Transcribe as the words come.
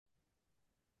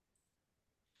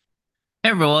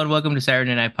Everyone, welcome to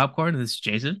Saturday Night Popcorn. This is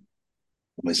Jason.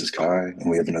 Mrs. Kai, and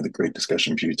we have another great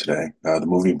discussion for you today. The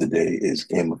movie of the day is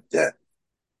Game of Death.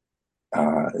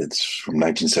 It's from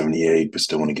 1978, but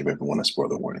still want to give everyone a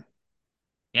spoiler warning.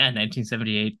 Yeah,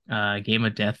 1978, Game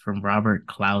of Death from Robert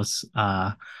Klaus.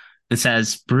 This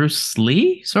has Bruce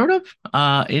Lee, sort of,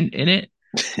 in it.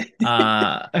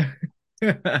 Uh,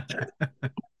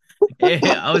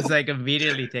 I was like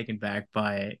immediately taken back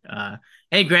by it.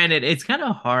 Hey, granted, it's kind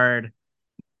of hard.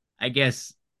 I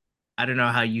guess I don't know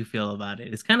how you feel about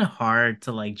it. It's kind of hard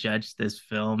to like judge this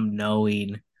film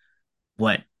knowing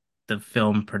what the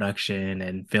film production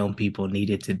and film people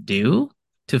needed to do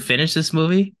to finish this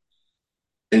movie.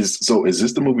 Is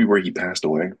this the movie where he passed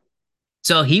away?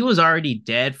 So he was already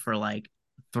dead for like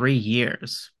 3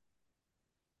 years.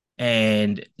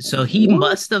 And so he What?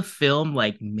 must have filmed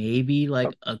like maybe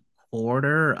like a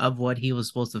quarter of what he was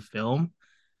supposed to film.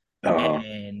 Uh,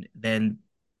 And then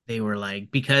they were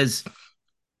like, because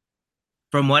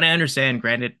from what I understand,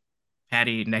 granted,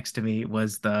 Patty next to me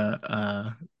was the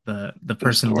the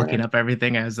person looking historian. up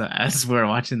everything as we are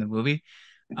watching the movie.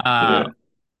 Uh, Yeah,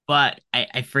 but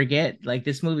I forget, like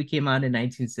this movie came out in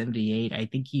 1978. I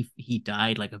think he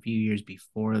died like a few years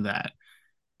before that.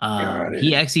 got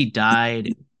He it. actually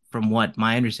died, from what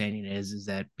my understanding is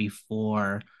that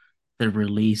before the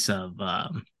release of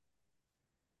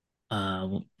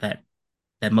that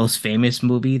most famous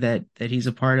movie that he's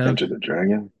a part of. Enter the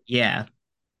Dragon. Yeah,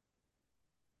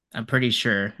 I'm pretty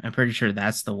sure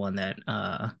that's the one that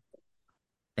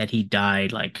he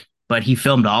died like, but he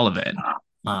filmed all of it.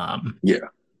 Um, Yeah,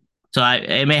 so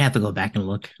I may have to go back and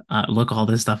look all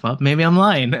this stuff up. Maybe I'm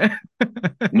lying.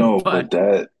 no, But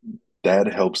but that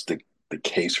helps the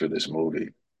case for this movie.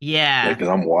 Like, yeah, because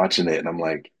I'm watching it and I'm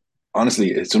like,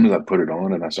 honestly, as soon as I put it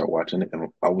on and I start watching it, and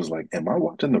I was like, am I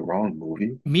watching the wrong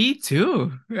movie? me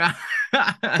too.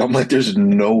 I'm like, there's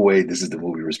no way this is the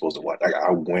movie we're supposed to watch.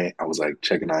 I was like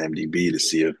checking IMDb to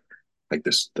see if like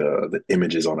the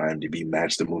images on IMDb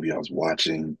matched the movie I was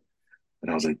watching,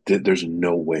 and I was like, there's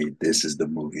no way this is the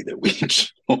movie that we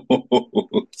chose.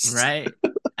 Right.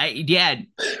 Yeah,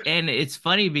 and it's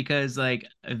funny because like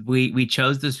we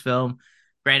chose this film,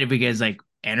 granted, because like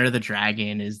Enter the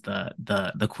Dragon is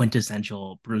the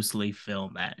quintessential Bruce Lee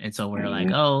film, that and so we're like,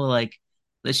 Hmm. oh, like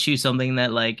let's choose something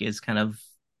that like is kind of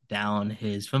down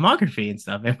his filmography and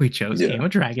stuff, and we chose Yeah, Game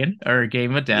of Dragon or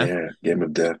Game of Death. yeah, Game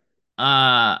of Death.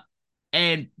 Uh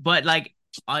and but like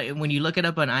when you look it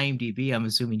up on IMDb, I'm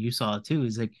assuming you saw it too,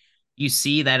 is like you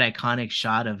see that iconic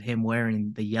shot of him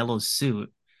wearing the yellow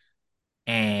suit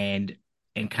and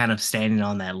kind of standing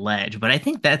on that ledge. But I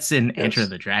think that's in Enter Yes.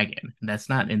 the Dragon. That's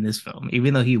not in this film,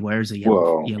 even though he wears a Well,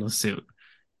 yellow suit.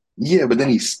 yeah, but then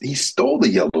he stole the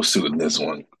yellow suit in this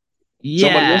one.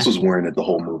 Somebody else Yeah. was wearing it the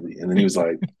whole movie, and then he was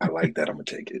like, "I like that. I'm gonna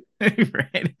take it."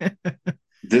 Right.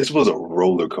 This was a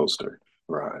roller coaster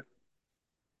ride.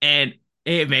 And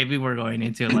maybe we're going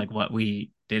into like what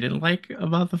we didn't like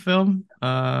about the film.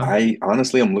 I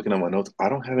honestly, I'm looking at my notes. I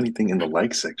don't have anything in the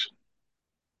like section.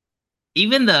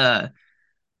 Even the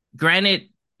granted,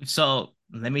 so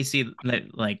let me see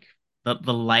like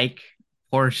the like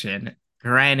portion.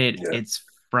 Granted, Yeah, it's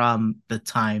from the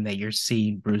time that you're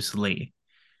seeing Bruce Lee.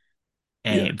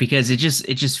 yeah. And because it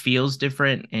just feels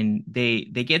different, and they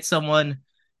get someone,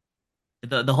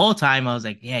 the whole time I was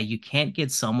like, yeah, you can't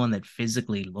get someone that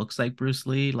physically looks like Bruce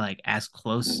Lee, like as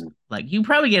close, Mhm. like you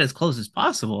probably get as close as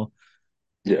possible,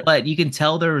 Yeah, but you can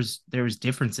tell there was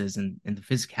differences in the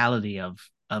physicality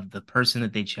of the person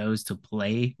that they chose to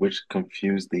play. which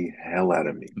confused the hell out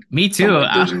of me. Me Because I'm too.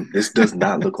 like, this does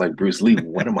not look like Bruce Lee.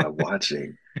 What am I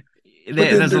watching? But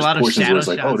then There's a there's lot of portions where shadow it's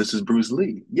like, oh, shots. this is Bruce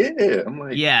Lee. Yeah. I'm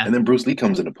like, Yeah, and then Bruce Lee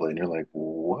comes into play, and you're like,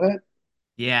 what?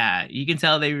 yeah, you can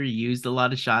tell they reused a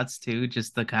lot of shots too,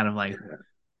 just to kind of like Yeah.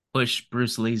 push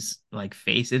Bruce Lee's like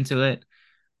face into it.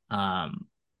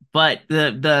 But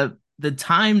the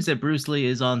times that Bruce Lee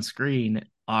is on screen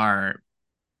are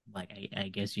like, I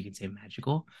guess you could say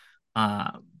magical.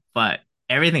 Uh, but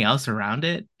everything else around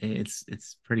it,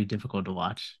 it's pretty difficult to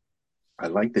watch. I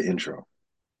like the intro.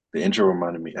 The intro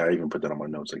reminded me, I even put that on my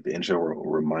notes. Like the intro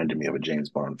reminded me of a James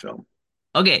Bond film,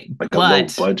 Okay, like a low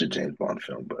but budget James Bond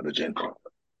film, but a James Bond.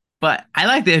 I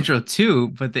like the intro too,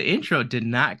 but the intro did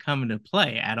not come into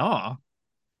play at all.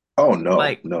 Oh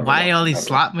no, Like, no, no, why no, all these not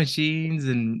at all. slot machines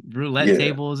and roulette Yeah,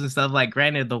 tables and stuff? Like,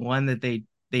 granted, the one that they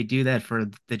do that for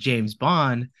the James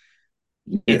Bond,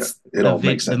 yeah, it's it all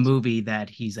makes the sense. movie that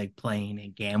he's like playing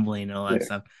and gambling and all that Yeah,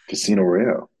 stuff. Casino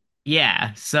Royale.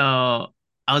 Yeah, so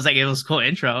I was like, it was a cool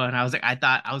intro, and I was like, I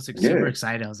thought I was like super Yeah,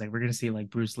 excited. I was like, we're gonna see like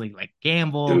Bruce Lee like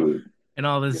gamble, dude. and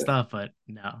all this Yeah. stuff, but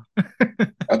no.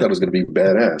 I thought it was gonna be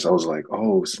badass. I was like,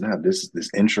 oh snap, this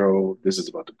intro, this is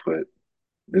about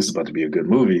to be a good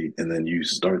movie. And then you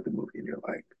start the movie and you're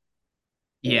like,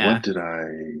 what Yeah. did I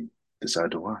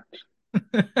decide to watch?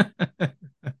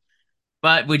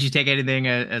 But would you take anything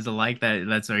as a like that?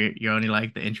 That's you only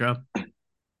like the intro.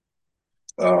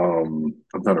 I'm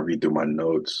trying to read through my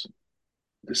notes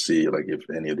to see like if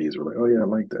any of these were like, oh yeah, I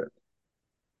like that.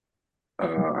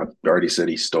 I already said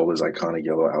he stole his iconic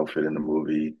yellow outfit in the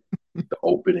movie. The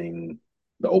opening,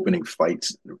 the opening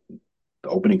fights, the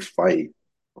opening fight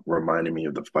reminded me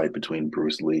of the fight between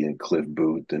Bruce Lee and Cliff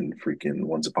Booth and freaking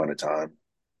Once Upon a Time,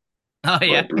 Oh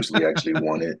yeah. but Bruce Lee actually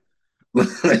won it.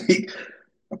 Like,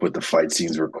 but the fight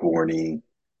scenes were corny.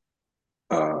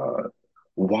 Uh,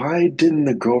 why didn't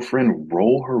the girlfriend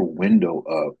roll her window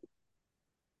up?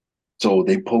 So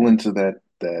they pull into that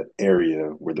area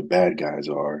where the bad guys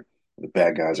are. The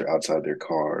bad guys are outside their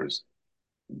cars.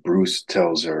 Bruce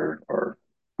tells her, or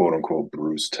quote unquote,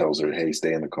 Bruce tells her, "Hey,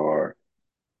 stay in the car,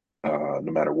 no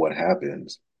matter what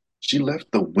happens." She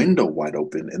left the window wide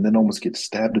open and then almost gets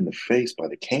stabbed in the face by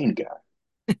the cane guy.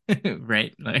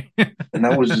 Right. Like And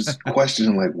I was just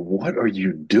questioning, like, what are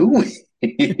you doing?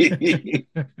 I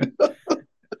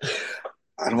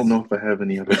don't know if I have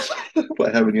any other if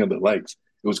I have any other likes.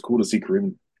 It was cool to see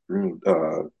Kareem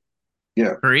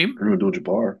yeah, Kareem? Kareem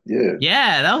Abdul-Jabbar. Yeah,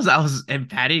 Yeah, that was I was and that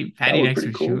Patty was next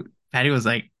pretty to cool. shoot. Patty was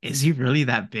like, "Is he really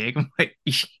that big?" I'm like,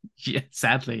 "Yeah,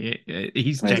 sadly,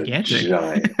 he's Man's a gigantic."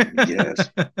 giant. Yes.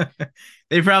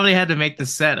 They probably had to make the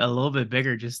set a little bit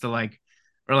bigger just to like,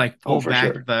 or like Oh, pull for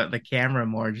back sure. the camera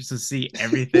more just to see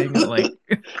everything. Like,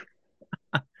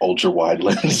 Ultra wide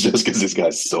lens just because this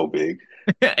guy's so big.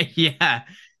 yeah,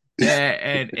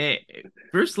 and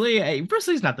Bruce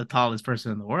Lee's not the tallest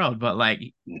person in the world, but like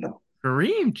No.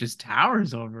 Kareem just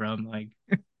towers over him. Like,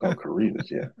 Oh, Kareem is,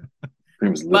 yeah.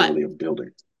 Kareem is but literally a building.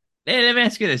 hey, let me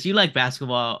ask you this: you like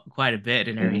basketball quite a bit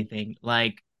and Hmm. everything.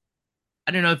 Like,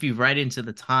 I don't know if you right into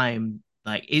the time.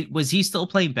 Like, was he still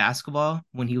playing basketball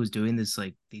when he was doing this,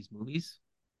 like these movies?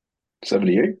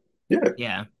 78? Yeah. Yeah.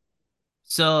 Yeah,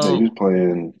 he was So,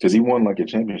 playing because he won like a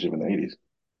championship in the 80s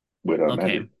with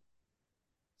okay. Magic.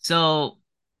 So,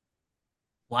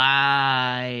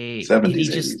 why 70s,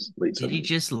 80s, late did he 70s.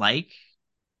 just like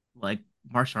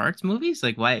martial arts movies?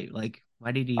 Like, why did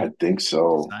I he think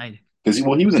so. decide? Because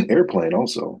well, he was an airplane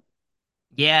also.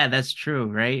 Yeah, that's true,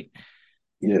 right?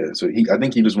 Yeah, so I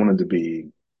think he just wanted to be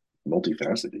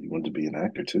multifaceted. He wanted to be an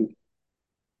actor too.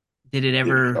 Did it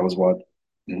Yeah, I ever? was watching.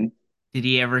 Mhm. Did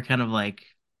he ever kind of like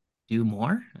do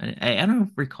more? I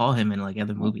don't recall him in like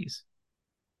other movies.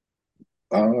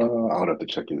 I would have to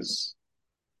check his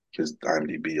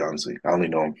IMDb. Honestly, I only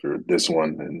know him for this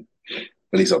one, and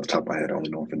at least off the top of my head, I only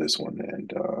know him for this one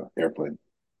and Airplane.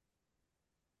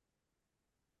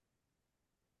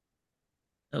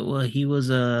 Well, he was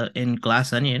in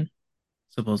Glass Onion,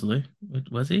 supposedly.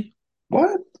 Was he?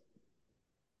 What?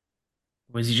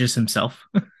 Was he just himself?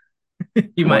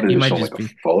 Why He did it might show just like a be.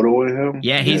 photo of him?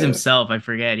 Yeah, he's Yeah. himself. I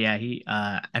forget. Yeah, he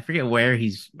I forget where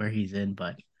he's in,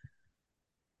 but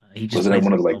he just Was it at plays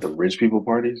one of like the himself. rich people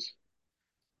parties,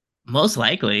 Most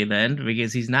likely then,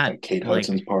 because he's not like Kate like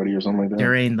Hudson's party or something like that?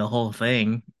 during the whole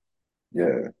thing,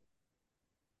 Yeah.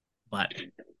 but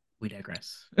we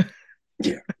digress.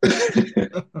 Yeah.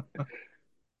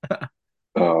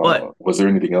 But Was there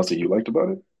anything else that you liked about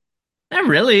it? not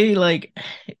really like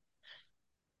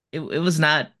it was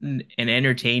not an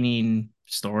entertaining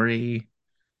story.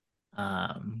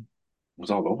 Um It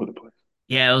was all over the place.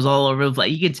 Yeah, it was all over the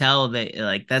place. You can tell that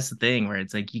like that's the thing where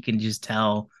it's like you can just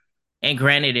tell. And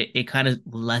granted, it kind of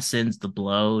lessens the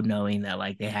blow knowing that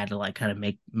like they had to like kind of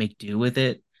make do with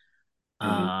it. Hmm.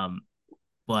 Um,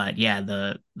 but yeah,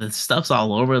 the stuff's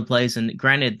all over the place. And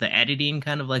granted, the editing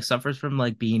kind of like suffers from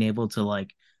like being able to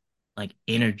like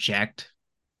interject.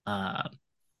 Uh,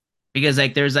 because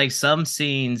like there's like some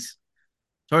scenes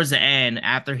towards the end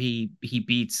after he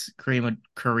beats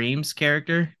Kareem's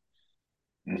character,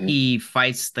 Hmm. he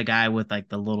fights the guy with like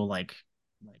the little like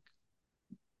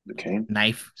The cane?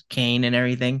 knife cane and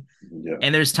everything. Yeah.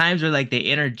 And there's times where like they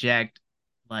interject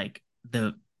like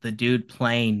the dude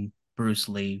playing Bruce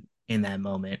Lee in that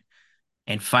moment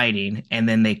and fighting, and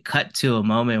then they cut to a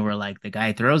moment where like the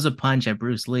guy throws a punch at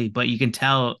Bruce Lee, but you can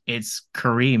tell it's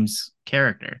Kareem's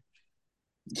character.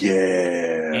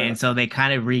 Yeah. And so they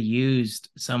kind of reused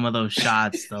some of those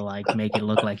shots to like make it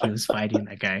look like he was fighting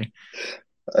that guy.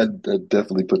 I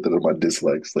definitely put that on my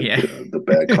dislikes, like Yeah. the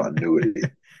bad continuity.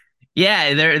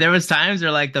 Yeah, there was times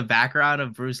where like the background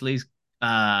of Bruce Lee's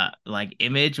like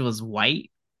image was white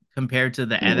compared to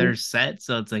the Hmm. other set.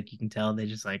 So it's like you can tell they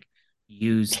just like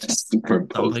used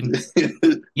Superimposed something.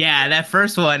 it. Yeah, that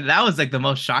first one, that was like the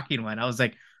most shocking one. I was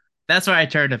like, that's why I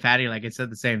turned to Patty. Like it said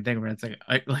the same thing. Where it's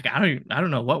like, I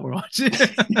don't know what we're watching.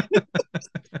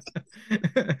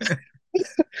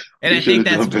 And You should have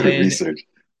done better research.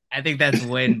 I think that's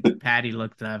when Patty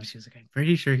looked up. She was like, I'm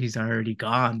pretty sure he's already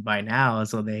gone by now.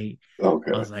 So I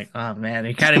Okay. was like, oh man,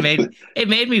 it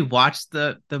made me watch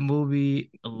the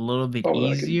movie a little bit Oh,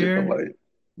 like a different easier. light.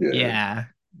 Yeah. Yeah,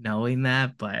 knowing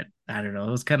that, but I don't know.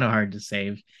 It was kind of hard to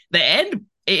save. The end,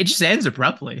 it just ends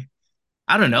abruptly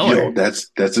out of Yo, nowhere.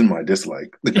 that's in my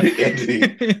dislike. The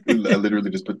ending. I literally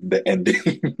just put the ending.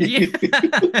 Yeah.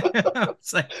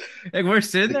 It's like we're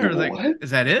sitting Like, there, like, what?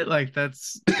 is that it? Like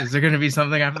is there gonna be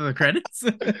something after the credits?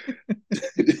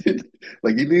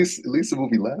 Like at least the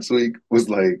movie last week was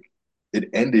like it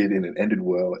ended and it ended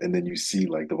well, and then you see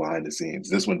like the behind the scenes.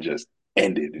 This one just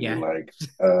ended, and you're Yeah. like,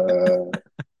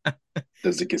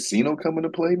 does the casino come into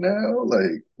play now?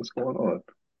 Like, what's going on?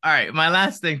 All right, my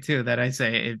last thing too that I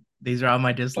say, these are all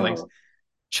my dislikes. Uh,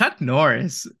 Chuck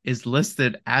Norris is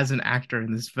listed as an actor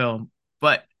in this film,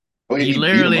 but oh yeah, he he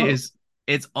beat him literally up. is.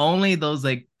 It's only those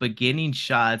like beginning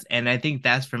shots, and I think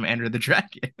that's from Enter the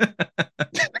Dragon.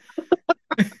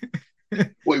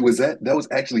 Wait, that was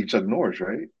actually Chuck Norris,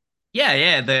 right? Yeah,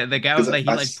 yeah, the guy Because that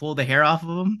he like pulled the hair off of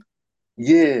him.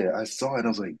 yeah, I saw it. I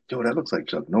was like, yo, that looks like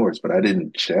Chuck Norris, but I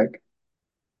didn't check.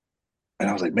 And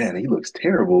I was like, man, he looks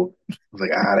terrible. I was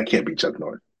like, that can't be Chuck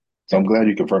Norris. So I'm glad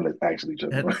you confirmed it's actually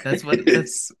Chuck That's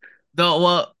Norris. though.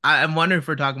 Well, I'm wondering if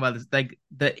we're talking about this. Like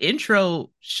the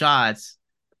intro shots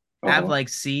have Uh-huh. like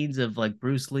scenes of like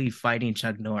Bruce Lee fighting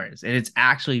Chuck Norris, and it's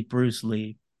actually Bruce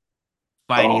Lee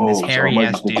fighting this Oh, so I hairy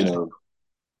might be ass thinking dude. of.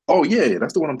 Oh yeah, yeah,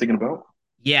 that's the one I'm thinking about.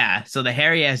 Yeah, so the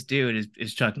hairy ass dude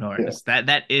is Chuck Yeah. Norris.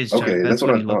 That is Chuck. Okay, that's That's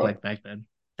what what I he looked thought. like back then.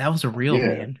 That was a real Yeah.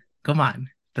 man. Come on,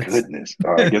 Goodness.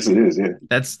 I guess it is. Yeah.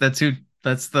 that's who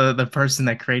that's the person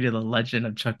that created the legend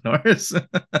of Chuck Norris.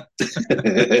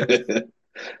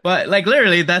 But like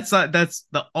literally, that's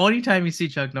the only time you see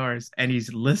Chuck Norris, and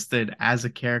he's listed as a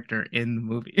character in the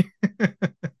movie.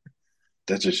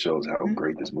 That just shows how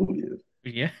great this movie is.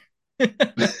 Yeah.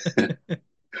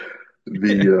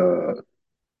 The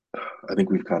I think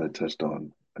we've kind of touched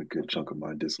on a good chunk of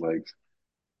my dislikes,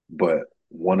 but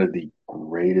one of the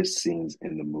greatest scenes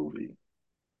in the movie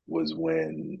was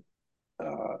when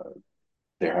uh,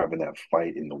 they're having that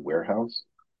fight in the warehouse,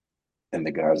 and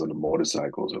the guys on the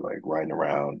motorcycles are like riding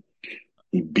around.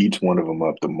 He beats one of them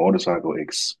up. The motorcycle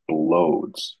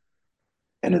explodes,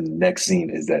 and then the next scene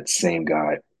is that same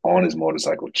guy on his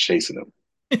motorcycle chasing him.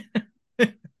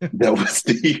 That was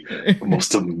the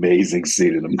most amazing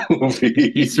scene in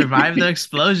the He survived the movie.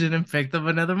 explosion and picked up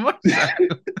another motorcycle.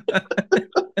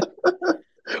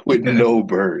 With no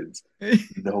birds,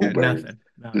 no birds. Nothing.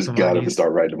 No, Just come on. got him to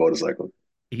start riding the motorcycle.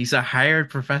 He's a hired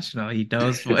professional. He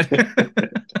knows what.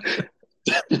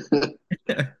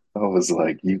 I was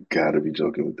like, you gotta be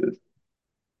joking with this.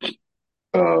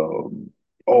 Um,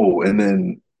 oh, and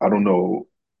then I don't know,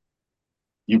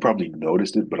 you probably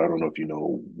noticed it, but I don't know if you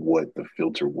know what the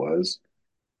filter was.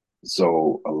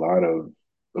 So a lot of,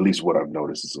 at least what I've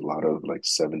noticed is a lot of like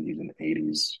 70s and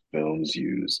 80s films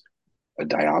use a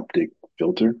dioptic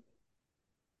filter.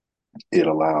 It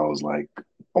allows like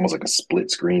almost like a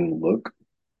split screen look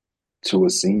to a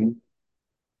scene.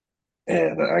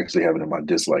 And I actually have it in my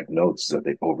dislike notes that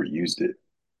they overused it.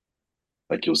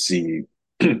 Like you'll see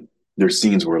there's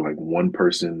scenes where like one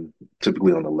person,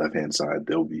 typically on the left hand side,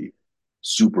 they'll be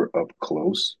super up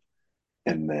close,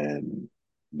 and then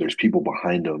there's people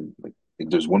behind them. Like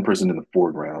there's one person in the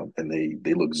foreground, and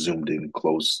they look zoomed in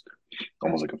close,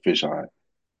 almost like a fisheye,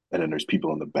 and then there's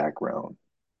people in the background.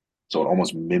 So it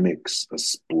almost mimics a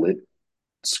split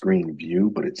screen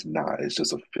view, but it's not. It's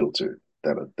just a filter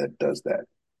that does that,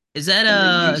 Is that and they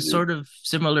use it. sort of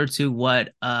similar to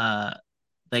what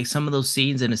like some of those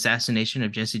scenes in Assassination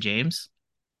of Jesse James,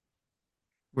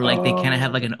 where like they kind of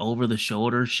have like Uh, an over the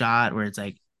shoulder shot where it's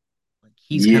like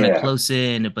he's kind of yeah, close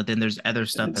in, but then there's other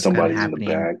and stuff then that's kind of somebody's in the happening.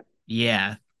 back.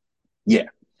 Yeah. Yeah,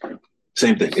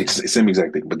 same thing. It's same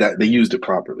exact thing, but that they used it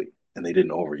properly and they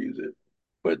didn't overuse it.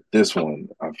 But this one,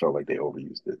 I felt like they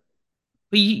overused it.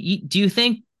 But do you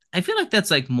think I feel like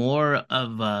that's like more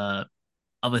of a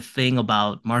thing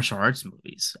about martial arts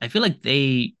movies. I feel like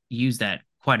they use that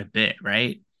quite a bit,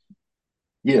 right?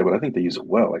 Yeah, but I think they use it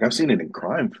well. Like I've seen it in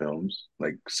crime films,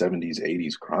 like 70s,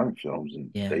 80s crime films,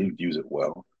 and Yeah. they use it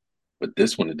well. But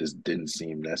this one, it just didn't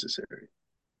seem necessary.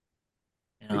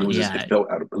 You Like know, it was just, it yeah.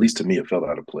 felt out of, at least to me, it felt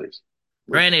out of place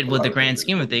with Granted, a with lot the of things grand that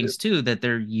this scheme of movie did. things too, that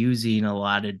they're using a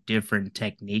lot of different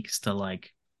techniques to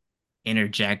like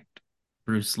interject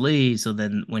Bruce Lee. So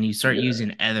then when you start Yeah,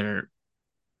 using other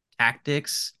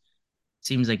tactics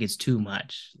seems like it's too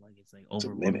much. Like it's like It's a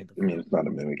overwhelming mimic. the I mean, film. it's not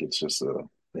a mimic. It's just a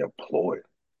ploy.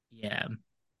 Yeah.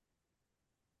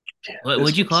 Yeah, What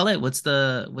would this you call was it? What's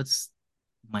a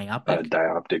myopic?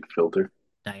 dioptic filter.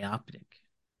 Dioptic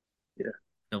Yeah.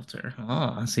 filter.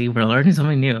 Oh, see, we're learning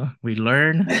something new. We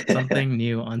learn something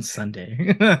new on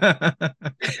Sunday.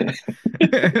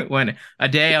 When a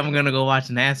day I'm gonna go watch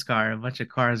NASCAR, a bunch of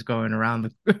cars going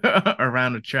around the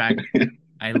around the track.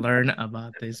 I learn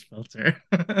about this filter.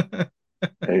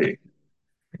 Hey,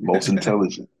 most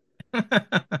intelligent,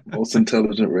 most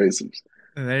intelligent racers.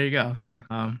 There you go.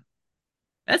 Um,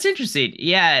 that's interesting.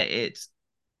 Yeah, it's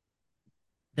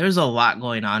there's a lot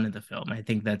going on in the film. I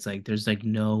think that's like there's like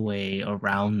no way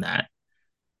around that.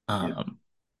 Yeah. Um,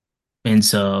 and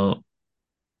so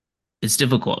it's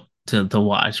difficult to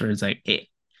watch, or it's like it.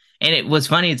 And it was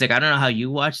funny. It's like I don't know how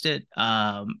you watched it.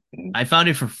 I found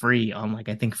it for free on like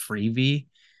I think Freevee,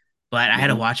 but I had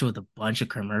to Mm-hmm. watch it with a bunch of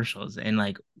commercials. And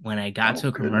like when I got Oh to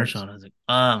a commercial, goodness. and I was like,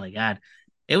 oh my god,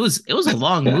 it was a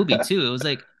long movie It too. It was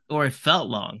like, or it felt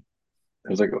long.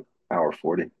 was like an hour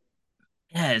 40.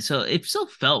 Yeah, so it still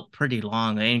felt pretty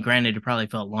long. And granted, it probably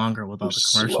felt longer with It all was the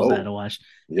commercials I had to slow. watch.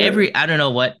 Yeah. I don't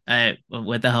know what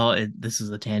the hell. This is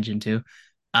a tangent too.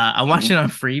 I watched Mm-hmm. it on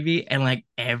Freebie, and like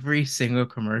every single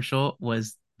commercial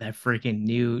was that freaking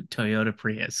new Toyota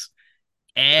Prius.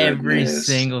 Every Goodness.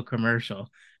 single commercial.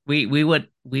 We would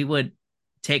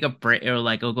take a break or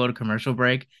like go to commercial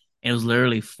break, and it was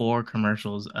literally four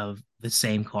commercials of the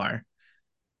same car,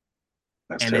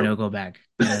 That's and then it'll terrible. go back,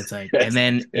 and it's like, and That's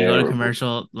then you go to terrible.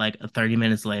 commercial like 30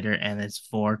 minutes later, and it's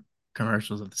four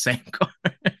commercials of the same car.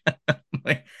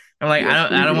 like, I'm like, Yeah,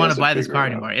 I don't Freebie want has to to buy this figure car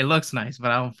it out. anymore. It looks nice,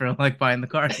 but I don't feel like buying the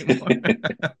car anymore.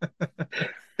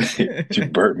 You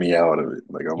burnt me out of it.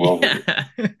 Like I'm over Yeah.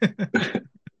 it.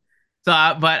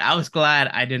 But I was glad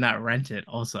I did not rent it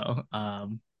also.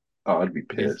 Oh, I'd be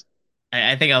Because pissed.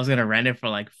 I think I was gonna rent it for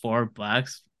like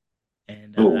 $4,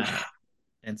 and Oof.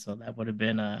 so that would have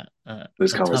been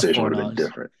This a tough conversation four would have been dollars,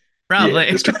 different. Yeah,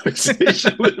 probably. this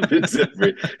conversation would have been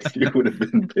different. You would have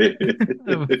been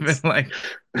I would have been pissed. like,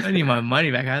 I need my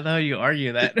money back. I thought you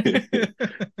argue that.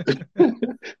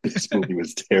 This movie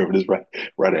was terrible. Just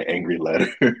write an angry letter.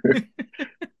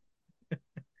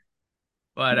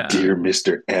 But Dear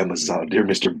Mr. Amazon, dear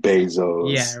Mr.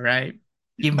 yeah, Bezos, right.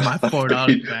 Give me my I $4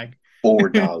 paid back.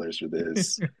 $4 for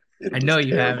this. I It was know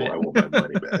you have terrible. it. I want my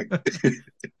money back.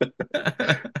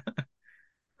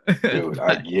 Dude,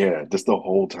 But yeah, just the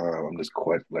whole time I'm just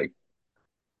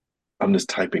I'm just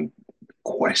typing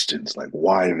questions like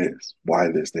why this?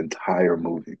 Why this? The entire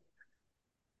movie.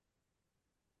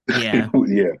 yeah,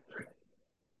 Yeah,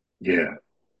 yeah.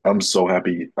 I'm so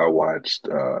happy I watched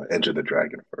Enter the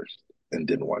Dragon first and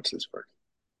didn't watch this first.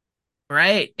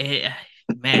 right.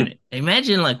 Man,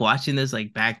 imagine like watching this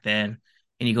like back then,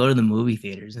 and you go to the movie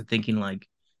theaters and thinking like,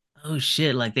 oh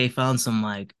shit, like they found some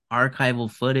like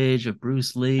archival footage of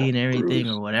Bruce Lee and everything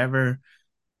or Bruce. whatever.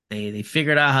 They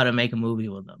figured out how to make a movie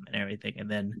with them and everything, and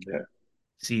then Yeah.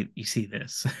 see you see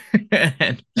this.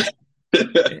 And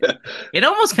it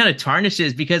almost kind of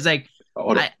tarnishes because like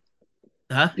Hold on. I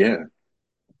huh? Yeah.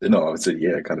 No, I would say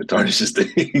yeah, it kind of tarnishes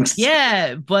things.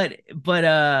 Yeah, but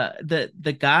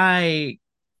the guy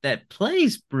that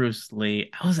plays Bruce Lee,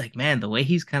 I was like, man, the way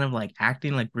he's kind of like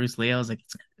acting like Bruce Lee, I was like,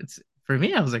 it's for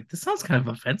me, I was like, this sounds kind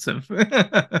of offensive.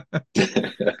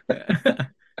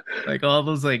 Like all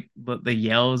those like the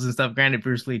yells and stuff. Granted,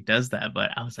 Bruce Lee does that,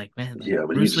 but I was like, man, like Yeah,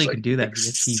 but he's Bruce just Lee like can do that because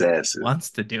he excessive.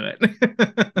 wants to do it.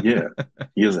 Yeah.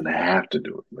 He doesn't have to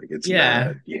do it. Like it's not,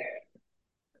 Yeah, yeah.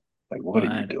 Like what are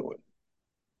you but doing?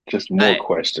 Just more I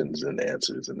questions than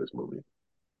answers in this movie.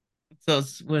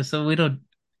 so we don't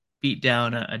beat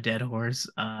down a dead horse.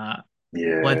 Yeah.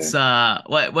 What's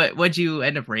what'd you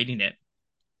end up rating it?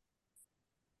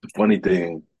 Funny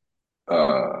thing,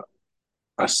 uh,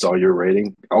 I saw your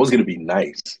rating. I was gonna be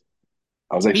nice.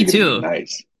 I was Me actually gonna be too.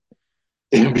 nice.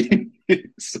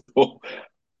 So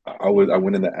I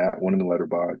went in the app, went in the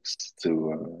letterbox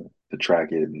to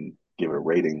track it and give it a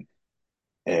rating.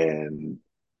 And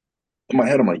in my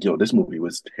head, I'm like, yo, this movie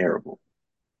was terrible.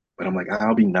 But I'm like,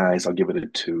 I'll be nice. I'll give it a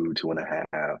two,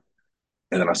 2.5.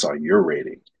 And then I saw your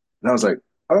rating. And I was like,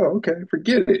 oh, okay,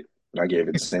 forget it. And I gave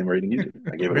it the same rating you did.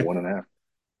 I gave it a We're 1.5.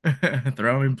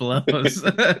 throwing blows.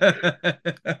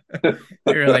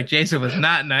 You're like Jason was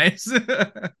not nice.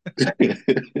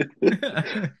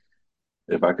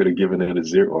 If I could have given it a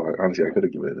zero, or honestly, I could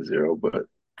have given it a zero, but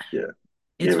yeah,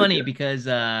 It's gave it a funny good. because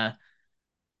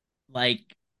like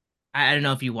I don't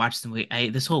know if you watched them.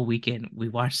 This whole weekend we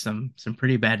watched some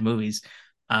pretty bad movies.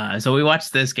 So we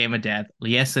watched this Game of Death.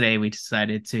 Yesterday we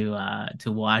decided to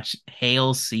watch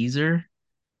Hail Caesar.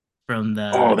 from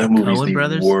Oh, the that movie's Coen the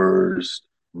brothers. worst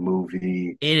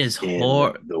movie It is in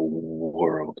hor the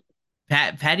world.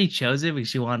 Patty chose it because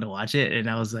she wanted to watch it, and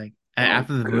I was like, Oh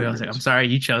after the movie, I was like, I'm goodness. sorry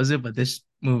you chose it, but this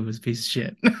movie was a piece of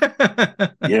shit.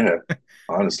 Yeah,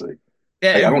 honestly.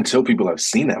 Like I Yeah, don't tell people I've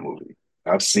seen that movie.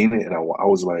 I've seen it and I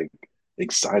was like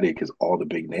excited because all the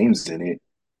big names in it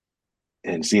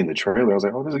and seeing the trailer, I was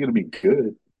like, oh, this is gonna be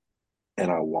good.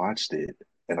 And I watched it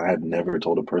and I had never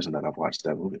told a person that I've watched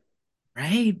that movie.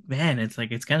 right, man. It's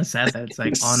like it's kind of sad that it's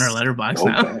like on our It's letterbox so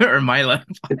now bad. or my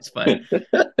letterbox, but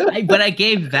I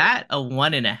gave that a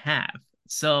 1.5.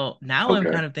 So now I'm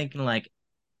Okay. kind of thinking like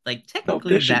No, technically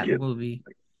this should that get movie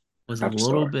was a half a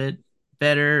little star. bit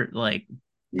better. Like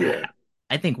Yeah.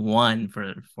 I think one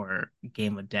for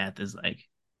Game of Death is like,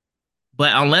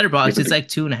 but on Yeah, letterbox but it's like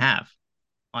 2.5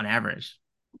 on average.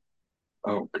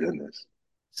 oh goodness.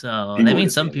 So People that were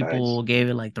means just some being nice. people gave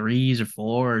it like threes or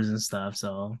fours and stuff.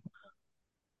 So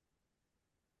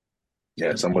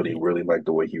Yeah, could somebody be really liked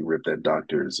the way he ripped that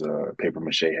doctor's paper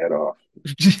mache head off.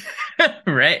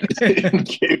 right.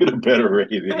 Gave it a better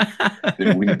rating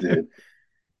than we did.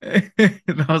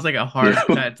 That was like a You hard know,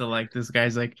 cut to like this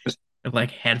guy's like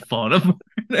head falling apart.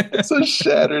 it's a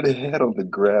shattered head on the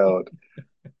ground.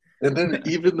 And then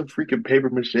even the freaking paper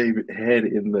mache head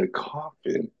in the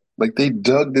coffin. Like they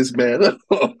dug this man up.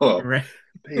 Right.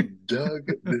 They dug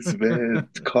this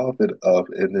man's coffin up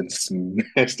and then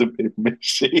smashed the paper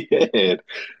mache head.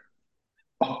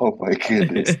 Oh my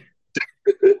goodness.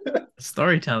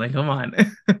 Storytelling, come on.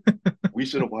 We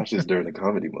should have watched this during the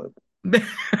comedy month.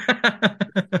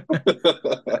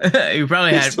 You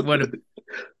probably It's- had one of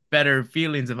better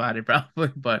feelings about it, probably,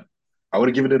 but I would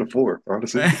have given it a four,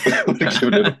 honestly. I would have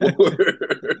given it a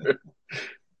four.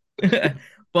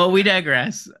 well, we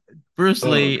digress. Bruce Oh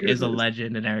Lee is a goodness.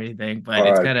 legend and everything, but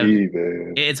it's kind of R.I.P.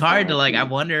 man. it's hard to like I R.I.P.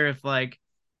 wonder if like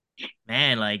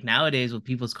man, like nowadays with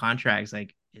people's contracts,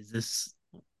 like is this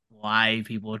why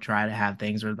people try to have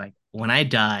things where like when I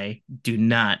die, do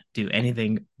not do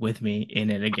anything with me in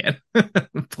it again.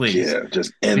 Please. Yeah,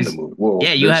 just end the 'Cause, movie. Well,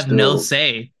 yeah, you they're have no still,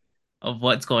 say of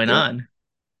what's going yeah, on.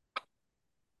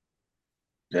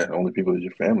 yeah, only people is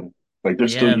your family. Like they're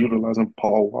still Yeah. utilizing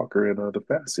Paul Walker in the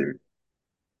Fast series.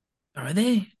 Are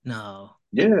they? No.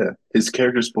 Yeah, his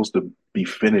character's supposed to be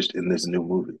finished in this new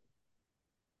movie.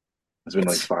 It's been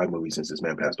like It's 5 movies since this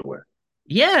man passed away.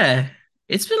 yeah.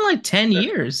 It's been like 10 Yeah.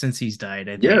 years since he's died,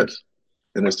 I think. Yes,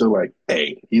 and they're still like,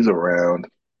 hey, he's around.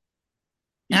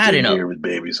 He's I don't taking know. care of his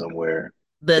baby somewhere.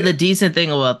 The Yeah, decent thing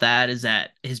about that is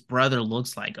that his brother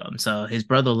looks like him. So his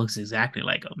brother looks exactly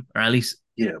like him, or at least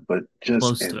yeah, but just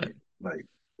close to end it. it. Like,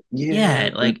 yeah, Yeah,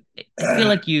 but like I feel uh,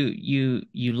 like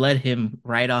you let him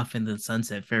right off into the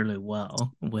sunset fairly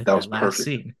well with that that was last perfect.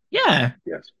 scene. Yeah.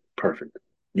 Yes, perfect.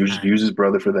 Use Uh, use his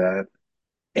brother for that.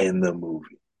 End the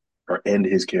movie or end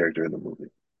his character in the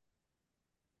movie.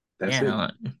 That's it. yeah,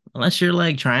 unless you're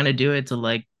like trying to do it to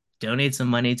like donate some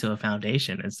money to a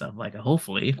foundation and stuff, like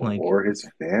hopefully, like Or his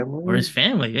or his family.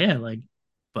 family, yeah, like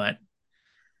but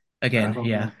I again, don't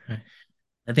yeah. know.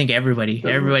 I think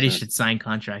Doesn't make everybody sense. should sign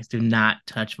contracts. Do not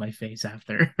touch my face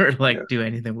after or like Yes, do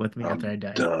anything with me after I'm I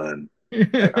die. done.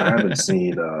 Like I haven't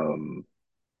seen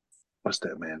what's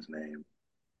that man's name?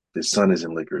 His son is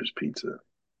in Licorice Pizza.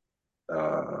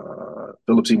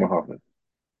 Philip Seymour Hoffman.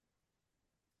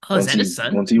 Oh, is that his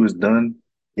son? Once he was done,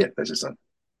 yeah, that's his son.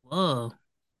 Whoa.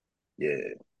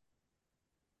 Yeah,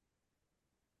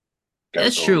 got to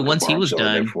That's throw a true. little Once he was bombshell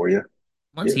in there done, for you.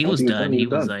 once Yeah, he once was he was done, done, he he was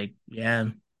was done. like, yeah.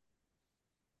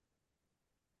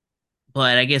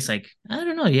 But I guess like I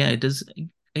don't know. Yeah, it does.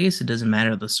 I guess it doesn't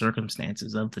matter the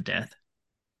circumstances of the death.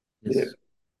 Yeah. Is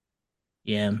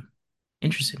yeah,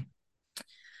 interesting.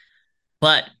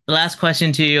 But the last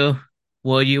question to you: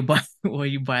 will you buy will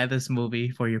you buy this movie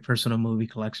for your personal movie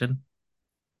collection?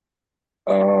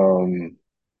 Um,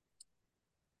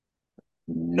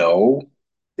 no.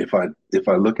 If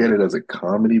I look at it as a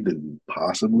comedy, then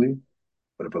possibly.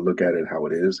 But if I look at it how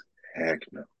it is, heck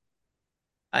no.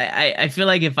 I feel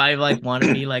like if I like want to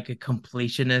be like a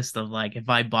completionist of like if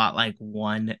I bought like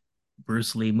one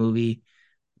Bruce Lee movie,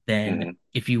 then Mhm.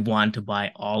 if you want to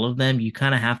buy all of them, you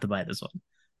kind of have to buy this one,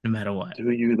 no matter what.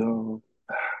 Do you though?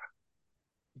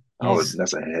 He's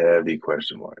That's a heavy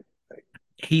question mark. Like,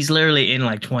 he's literally in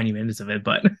like 20 minutes of it,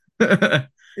 but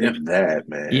if that,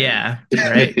 man. yeah,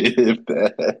 right. If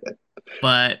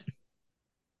that.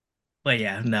 But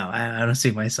yeah, no, I don't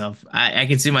see myself. I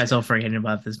can see myself forgetting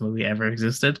about this movie ever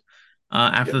existed.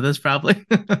 Yep. After this, probably.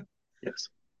 Yes.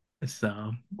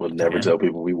 So We'll never yeah. tell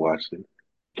people we watched it.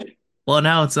 Well,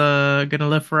 now it's gonna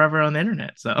live forever on the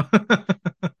internet. So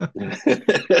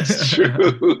That's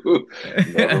true.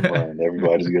 Never mind.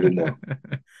 Everybody's gonna know.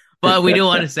 But we do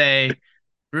want to say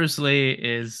Bruce Lee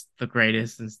is the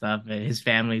greatest and stuff. And his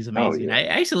family's Oh amazing.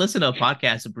 yeah. I used to listen to a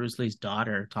podcast of Bruce Lee's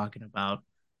daughter talking about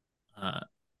uh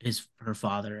his her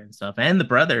father and stuff, and the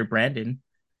brother Brandon,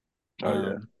 Oh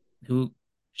yeah. um, who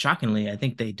shockingly I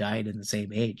think they died in the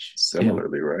same age too.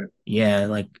 Similarly, right? Yeah,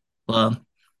 like well,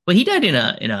 but he died in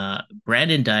a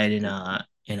Brandon died in a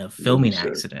Movie filming set.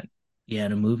 accident. Yeah,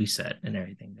 in a movie set and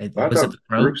everything. I Was it thought The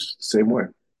Crow? Bruce same way.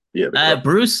 Yeah, The Crow.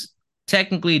 Bruce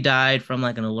technically died from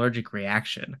like an allergic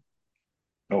reaction.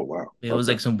 Oh wow. It was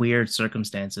Okay. like some weird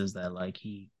circumstances that like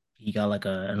he got like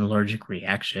an allergic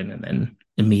reaction and then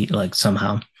immediately like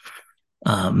somehow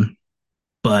um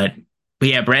but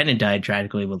yeah, Brandon died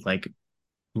tragically with like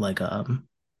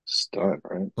Stunt,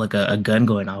 right? like a gun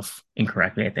going off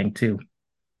incorrectly, I think too.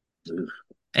 Ugh.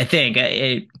 I think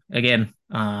again,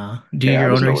 do Yeah, I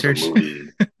your just own know it's a research.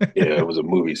 movie. Yeah, it was a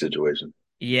movie situation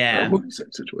or a Yeah, movie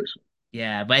set situation.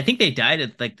 yeah, but I think they died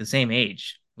at like the same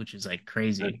age, which is like Yeah.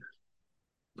 crazy.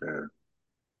 But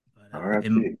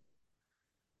R.I.P.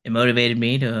 it motivated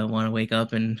me to want to wake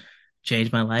up and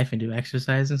change my life and do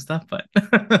exercise and stuff. But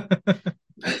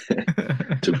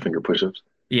Two finger push-ups.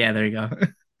 yeah, there you go.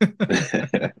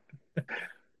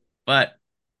 But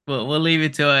we'll leave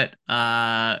it to it.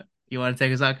 You want to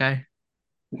take us out, Kai?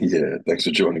 Yeah, thanks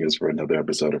for joining us for another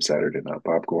episode of Saturday Night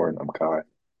Popcorn. I'm Kai.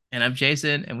 And I'm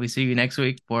Jason, and we see you next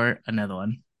week for another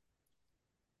one.